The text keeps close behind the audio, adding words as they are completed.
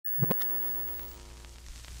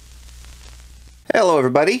Hello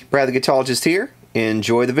everybody, Brad the Guitologist here.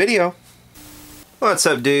 Enjoy the video. What's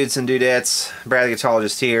up dudes and dudettes, Brad the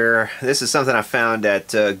Guitologist here. This is something I found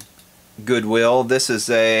at Goodwill. This is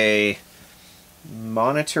a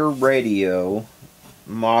MonitorRadio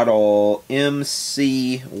model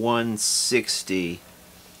MC-160.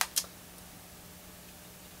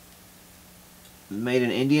 Made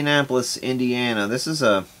in Indianapolis, Indiana. This is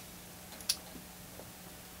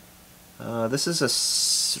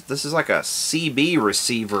like a CB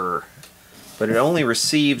receiver, but it only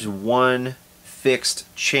receives one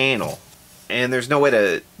fixed channel, and there's no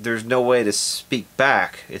way to speak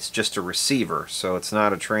back. It's just a receiver, so it's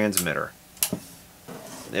not a transmitter.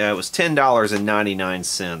 Yeah, it was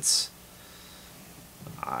 $10.99.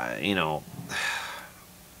 You know,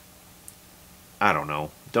 I don't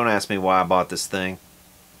know. Don't ask me why I bought this thing.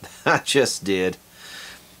 I just did.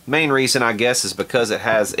 Main reason, I guess, is because it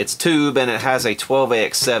has its tube and it has a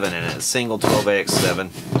 12AX7 in it, a single 12AX7.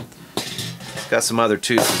 It's got some other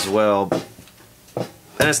tubes as well,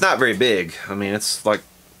 and it's not very big. I mean, it's like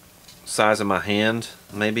size of my hand,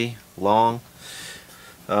 maybe long.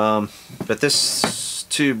 But this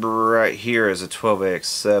tube right here is a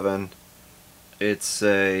 12AX7. It's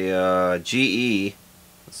a GE.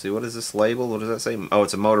 Let's see, what is this label? What does that say? Oh,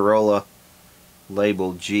 it's a Motorola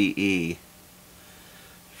labeled GE.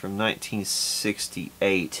 From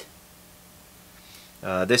 1968.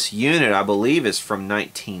 This unit, I believe, is from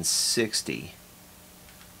 1960.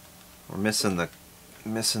 We're missing the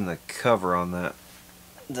cover on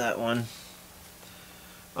that one.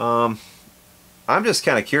 I'm just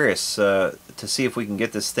kind of curious to see if we can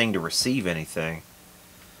get this thing to receive anything.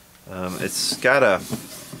 It's got a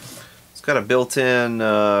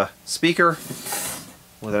built-in speaker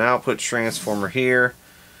with an output transformer here.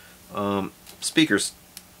 Speaker's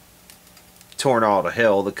torn all to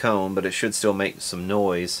hell, the cone, but it should still make some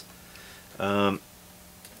noise.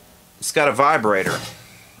 It's got a vibrator.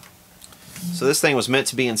 So this thing was meant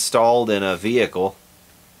to be installed in a vehicle.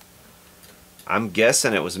 I'm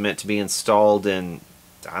guessing it was meant to be installed in,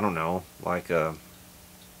 I don't know, like a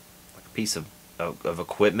piece of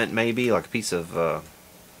equipment, maybe like a piece of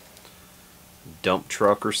dump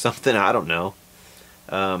truck or something. I don't know.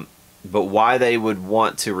 But why they would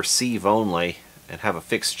want to receive only and have a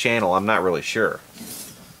fixed channel, I'm not really sure.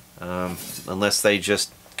 Unless they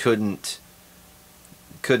just couldn't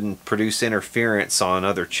produce interference on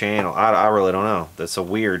other channel. I really don't know. That's a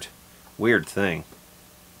weird thing.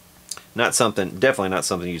 Not something, definitely not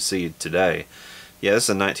something you see today. Yeah, this is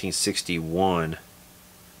a 1961,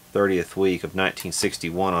 30th week of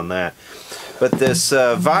 1961 on that. But this these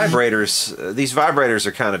vibrators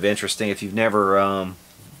are kind of interesting if you've never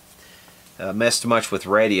messed much with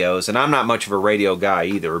radios, and I'm not much of a radio guy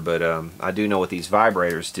either, but I do know what these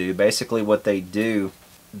vibrators do. Basically what they do,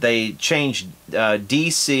 they change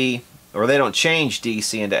DC, or they don't change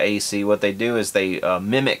DC into AC. What they do is they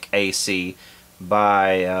mimic AC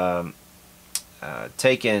by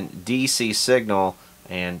taking DC signal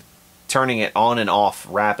and turning it on and off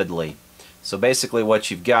rapidly. So basically what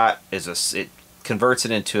you've got is it converts it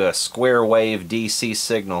into a square wave DC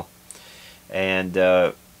signal, and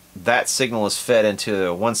that signal is fed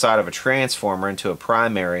into one side of a transformer, into a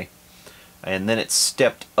primary, and then it's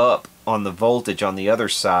stepped up on the voltage on the other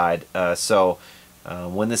side. So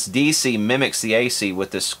when this DC mimics the AC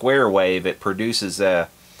with this square wave, it produces a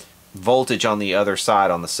voltage on the other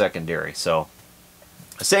side on the secondary. So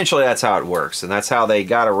essentially that's how it works, and that's how they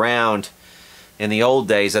got around in the old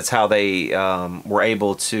days. That's how they were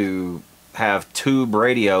able to have tube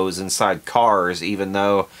radios inside cars, even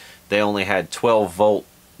though they only had 12-volt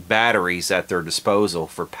batteries at their disposal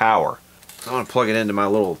for power. I'm going to plug it into my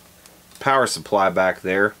little power supply back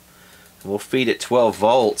there. We'll feed it 12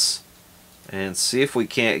 volts and see if we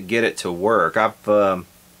can't get it to work. I've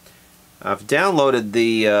downloaded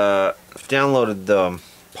the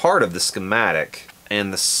part of the schematic,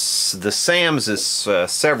 and the SAMS is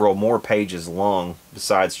several more pages long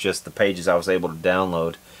besides just the pages I was able to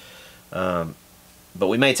download. But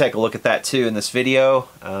we may take a look at that too in this video.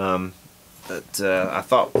 But I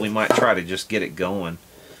thought we might try to just get it going.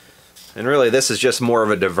 And really this is just more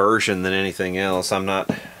of a diversion than anything else. I'm not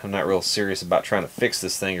real serious about trying to fix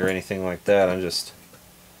this thing or anything like that. I'm just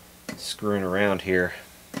screwing around here.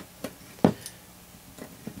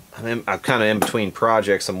 I'm kind of in between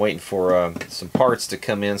projects. I'm waiting for some parts to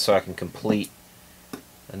come in so I can complete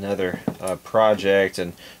another project,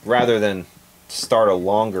 and rather than start a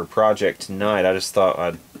longer project tonight, I just thought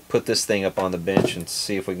I'd put this thing up on the bench and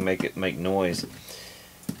see if we can make it make noise.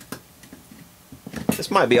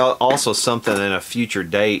 This might be also something in a future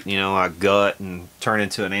date, you know, I gut and turn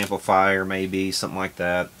into an amplifier, maybe something like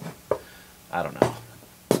that. I don't know.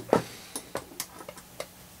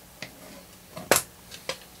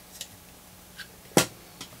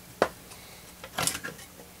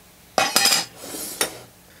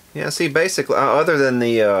 Yeah, see, basically, other than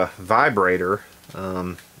the vibrator,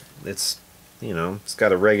 it's, you know, it's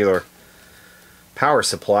got a regular power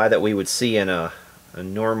supply that we would see in a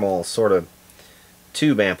normal sort of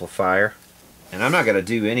tube amplifier. And I'm not going to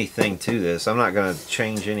do anything to this. I'm not going to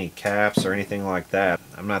change any caps or anything like that.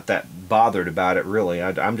 I'm not that bothered about it, really.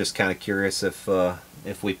 I'm just kind of curious if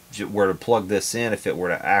we were to plug this in, if it were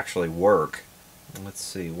to actually work. Let's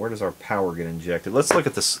see, where does our power get injected? Let's look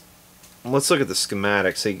at this. Let's look at the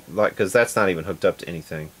schematic. See, like, because that's not even hooked up to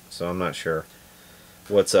anything, so I'm not sure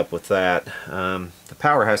what's up with that. The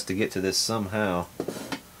power has to get to this somehow.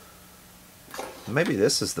 Maybe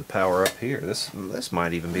this is the power up here. This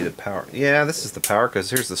might even be the power. Yeah, this is the power,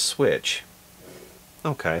 because here's the switch.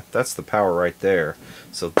 Okay, that's the power right there.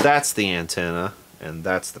 So that's the antenna, and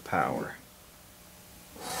that's the power.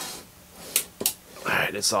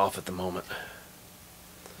 Alright, it's off at the moment.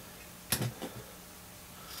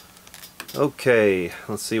 Okay,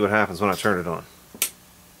 let's see what happens when I turn it on.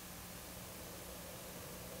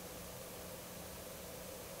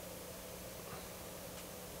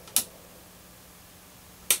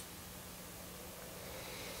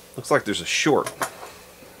 Looks like there's a short.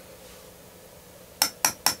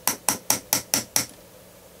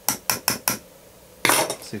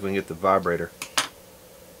 Let's see if we can get the vibrator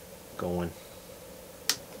going.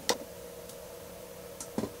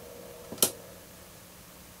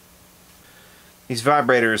 These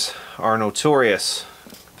vibrators are notorious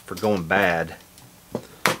for going bad.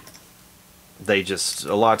 They just,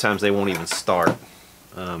 a lot of times they won't even start.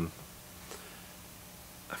 I've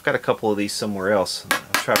got a couple of these somewhere else.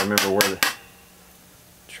 I'll try to remember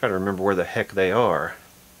where the heck they are.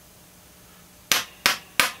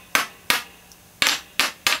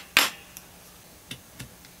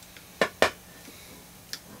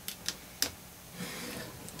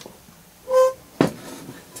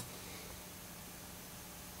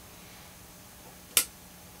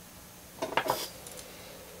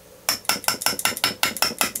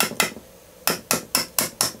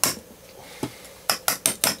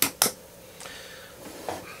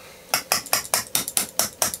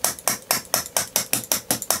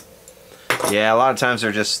 Yeah, a lot of times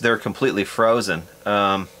they're completely frozen,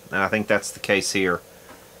 and I think that's the case here.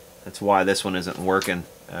 That's why this one isn't working.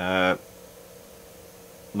 Well,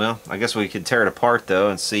 I guess we could tear it apart though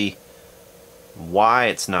and see why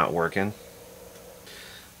it's not working.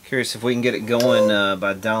 Curious if we can get it going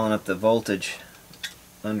by dialing up the voltage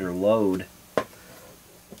under load.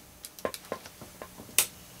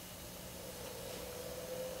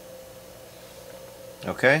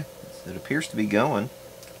 Okay, it appears to be going.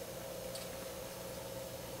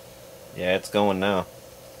 Yeah, it's going now.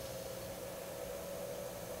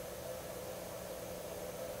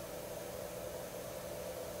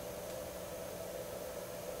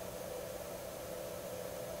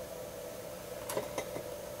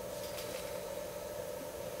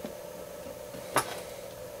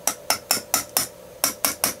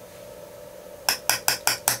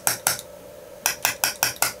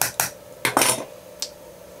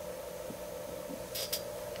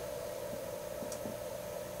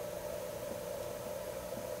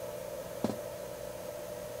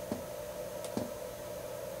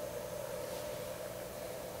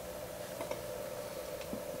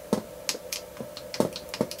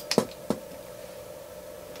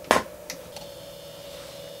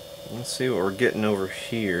 Let's see what we're getting over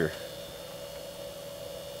here.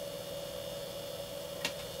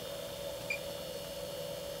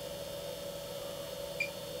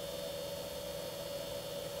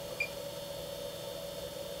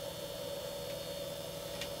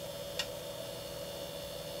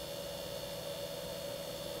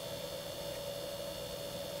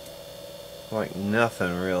 Like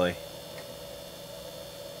nothing really.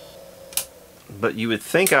 But you would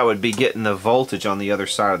think I would be getting the voltage on the other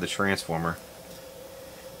side of the transformer.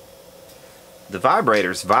 The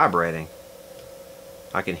vibrator's vibrating.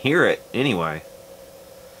 I can hear it anyway.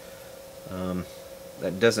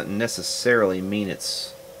 That doesn't necessarily mean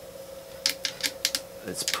it's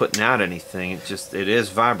putting out anything. It is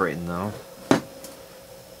vibrating though.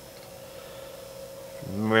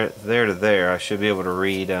 From there to there, I should be able to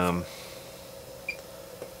read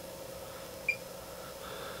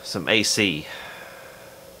some AC.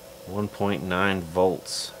 1.9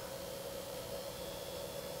 volts.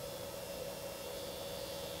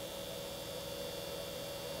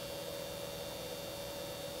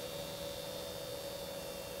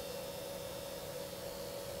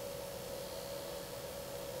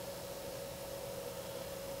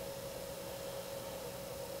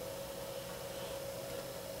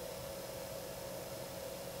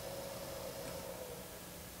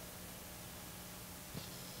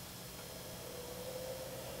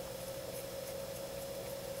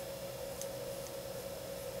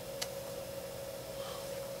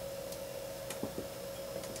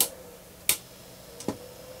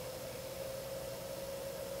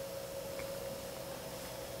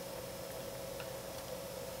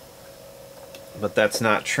 But that's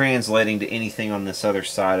not translating to anything on this other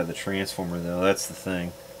side of the transformer, though. That's the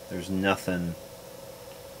thing. There's nothing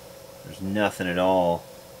at all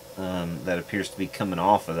that appears to be coming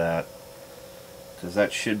off of that, because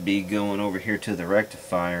that should be going over here to the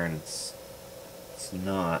rectifier, and it's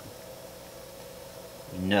not.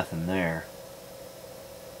 There's nothing there.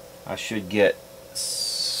 I should get,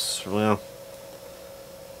 well,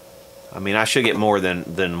 I mean, I should get more than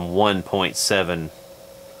 1.7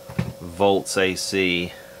 volts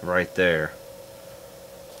AC right there.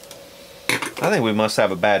 I think we must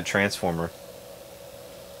have a bad transformer.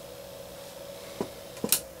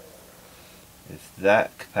 If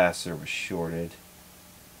that capacitor was shorted,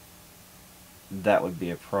 that would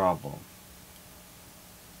be a problem.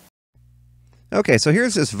 Okay, so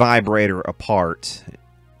here's this vibrator apart.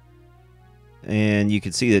 And you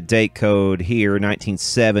can see the date code here,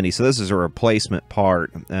 1970. So this is a replacement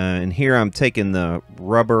part. And here I'm taking the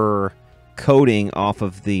rubber coating off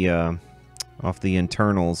of the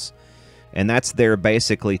internals, and that's there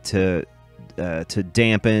basically to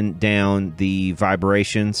dampen down the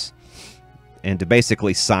vibrations and to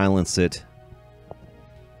basically silence it,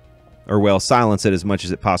 or well, silence it as much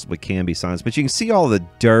as it possibly can be silenced. But you can see all the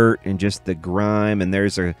dirt and just the grime, and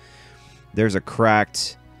there's a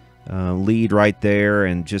cracked lead right there,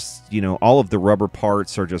 and just, you know, all of the rubber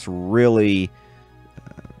parts are just really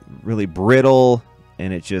brittle,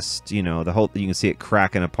 and it just, you know, you can see it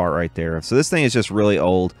cracking apart right there. So this thing is just really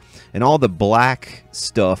old, and all the black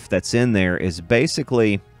stuff that's in there is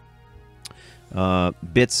basically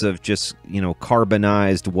bits of just, you know,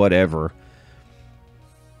 carbonized whatever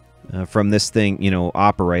from this thing, you know,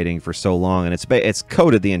 operating for so long, and it's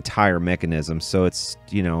coated the entire mechanism, so it's,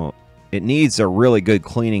 you know, it needs a really good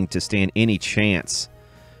cleaning to stand any chance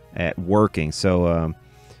at working. So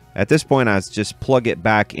at this point, I just plug it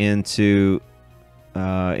back into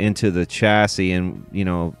the chassis and, you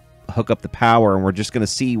know, hook up the power, and we're just going to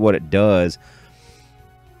see what it does.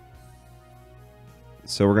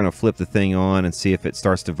 So we're going to flip the thing on and see if it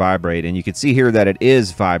starts to vibrate. And you can see here that it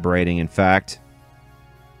is vibrating, in fact.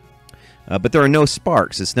 But there are no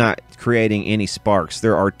sparks. It's not creating any sparks.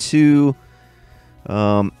 There are two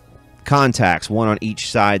contacts, one on each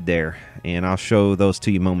side there, and I'll show those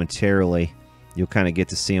to you momentarily. You'll kind of get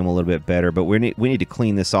to see them a little bit better, but we need to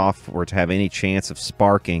clean this off for it to have any chance of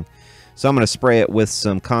sparking. So I'm going to spray it with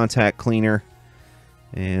some contact cleaner,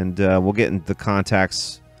 and we'll get into the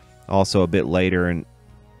contacts also a bit later and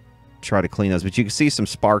try to clean those. But you can see some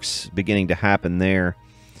sparks beginning to happen there.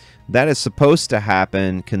 That is supposed to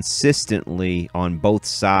happen consistently on both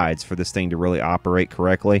sides for this thing to really operate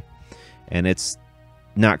correctly, and it's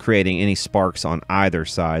not creating any sparks on either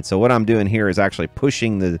side. So what I'm doing here is actually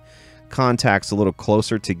pushing the contacts a little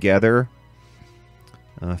closer together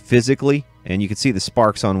physically, and you can see the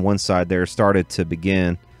sparks on one side there started to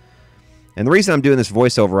begin. And the reason I'm doing this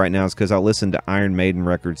voiceover right now is because I listened to Iron Maiden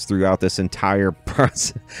records throughout this entire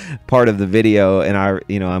part of the video, and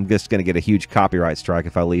I'm just going to get a huge copyright strike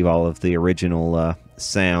if I leave all of the original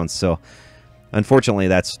sounds. So unfortunately,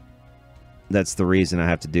 that's the reason I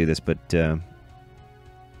have to do this. But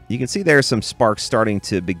you can see there are some sparks starting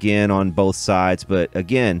to begin on both sides, but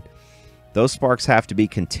again, those sparks have to be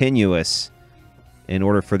continuous in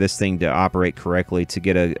order for this thing to operate correctly, to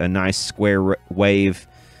get a nice square wave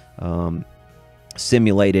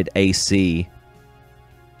simulated AC.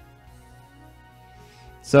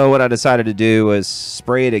 So what I decided to do was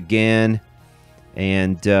spray it again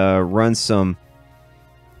and run some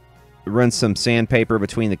sandpaper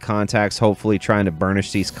between the contacts, hopefully trying to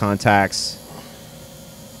burnish these contacts.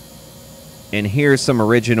 And here's some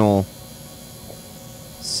original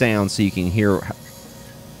sound so you can hear,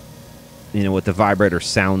 you know, what the vibrator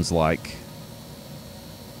sounds like.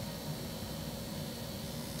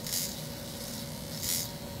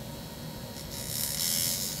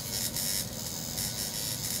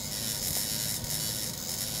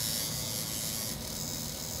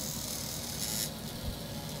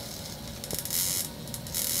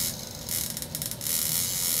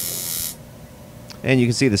 And you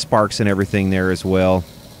can see the sparks and everything there as well.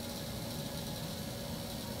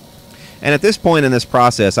 And at this point in this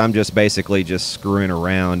process, I'm just basically just screwing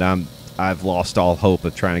around. I've lost all hope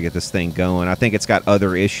of trying to get this thing going. I think it's got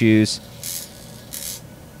other issues.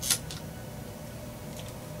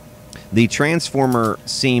 The transformer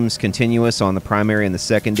seems continuous on the primary and the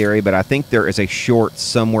secondary, but I think there is a short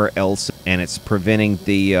somewhere else, and it's preventing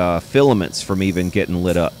the filaments from even getting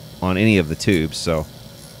lit up on any of the tubes. So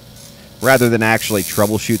rather than actually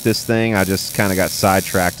troubleshoot this thing, I just kind of got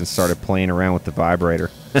sidetracked and started playing around with the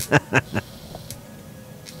vibrator.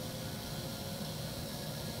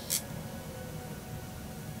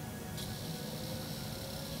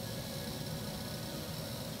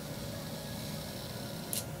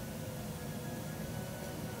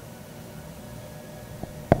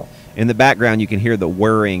 In the background, you can hear the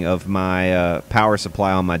whirring of my power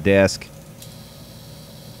supply on my desk.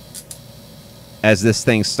 As this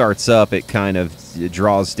thing starts up, it kind of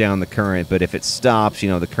draws down the current, but if it stops, you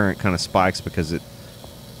know, the current kind of spikes because it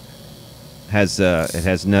has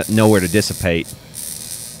nowhere to dissipate.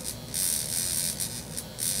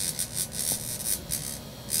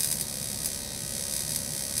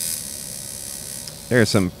 There's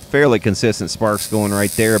some fairly consistent sparks going right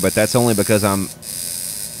there, but that's only because I'm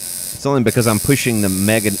pushing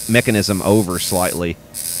the mechanism over slightly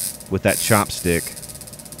with that chopstick.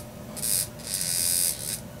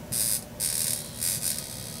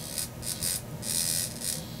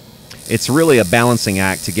 It's really a balancing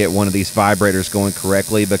act to get one of these vibrators going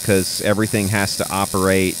correctly, because everything has to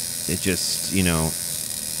operate, it just, you know,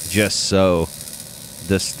 just so.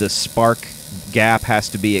 The spark gap has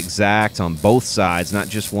to be exact on both sides, not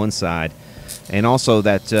just one side. And also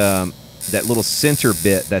that that little center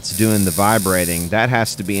bit that's doing the vibrating, that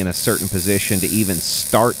has to be in a certain position to even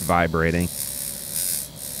start vibrating.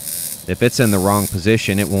 If it's in the wrong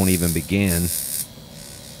position, it won't even begin.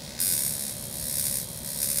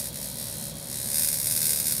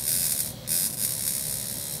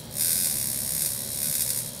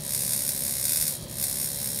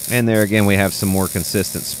 And there again, we have some more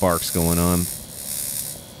consistent sparks going on.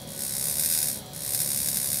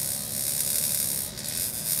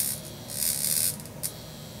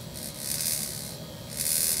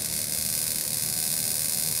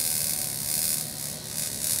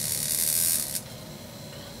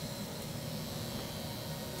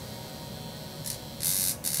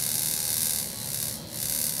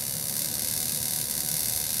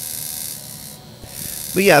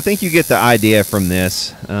 But yeah, I think you get the idea from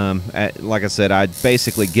this. Like I said, I'd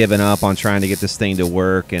basically given up on trying to get this thing to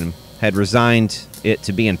work and had resigned it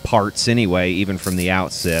to be in parts anyway, even from the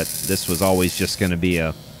outset. This was always just going to be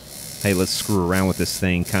a, hey, let's screw around with this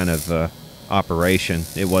thing kind of operation.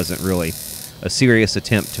 It wasn't really a serious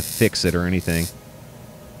attempt to fix it or anything.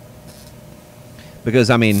 Because,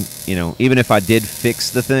 I mean, you know, even if I did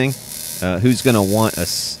fix the thing, who's going to want a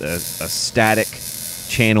static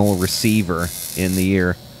channel receiver in the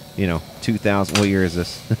year, you know, 2000, what year is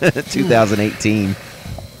this? 2018.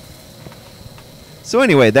 So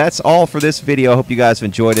anyway, that's all for this video. I hope you guys have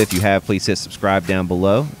enjoyed it. If you have, please hit subscribe down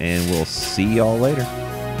below, and we'll see y'all later.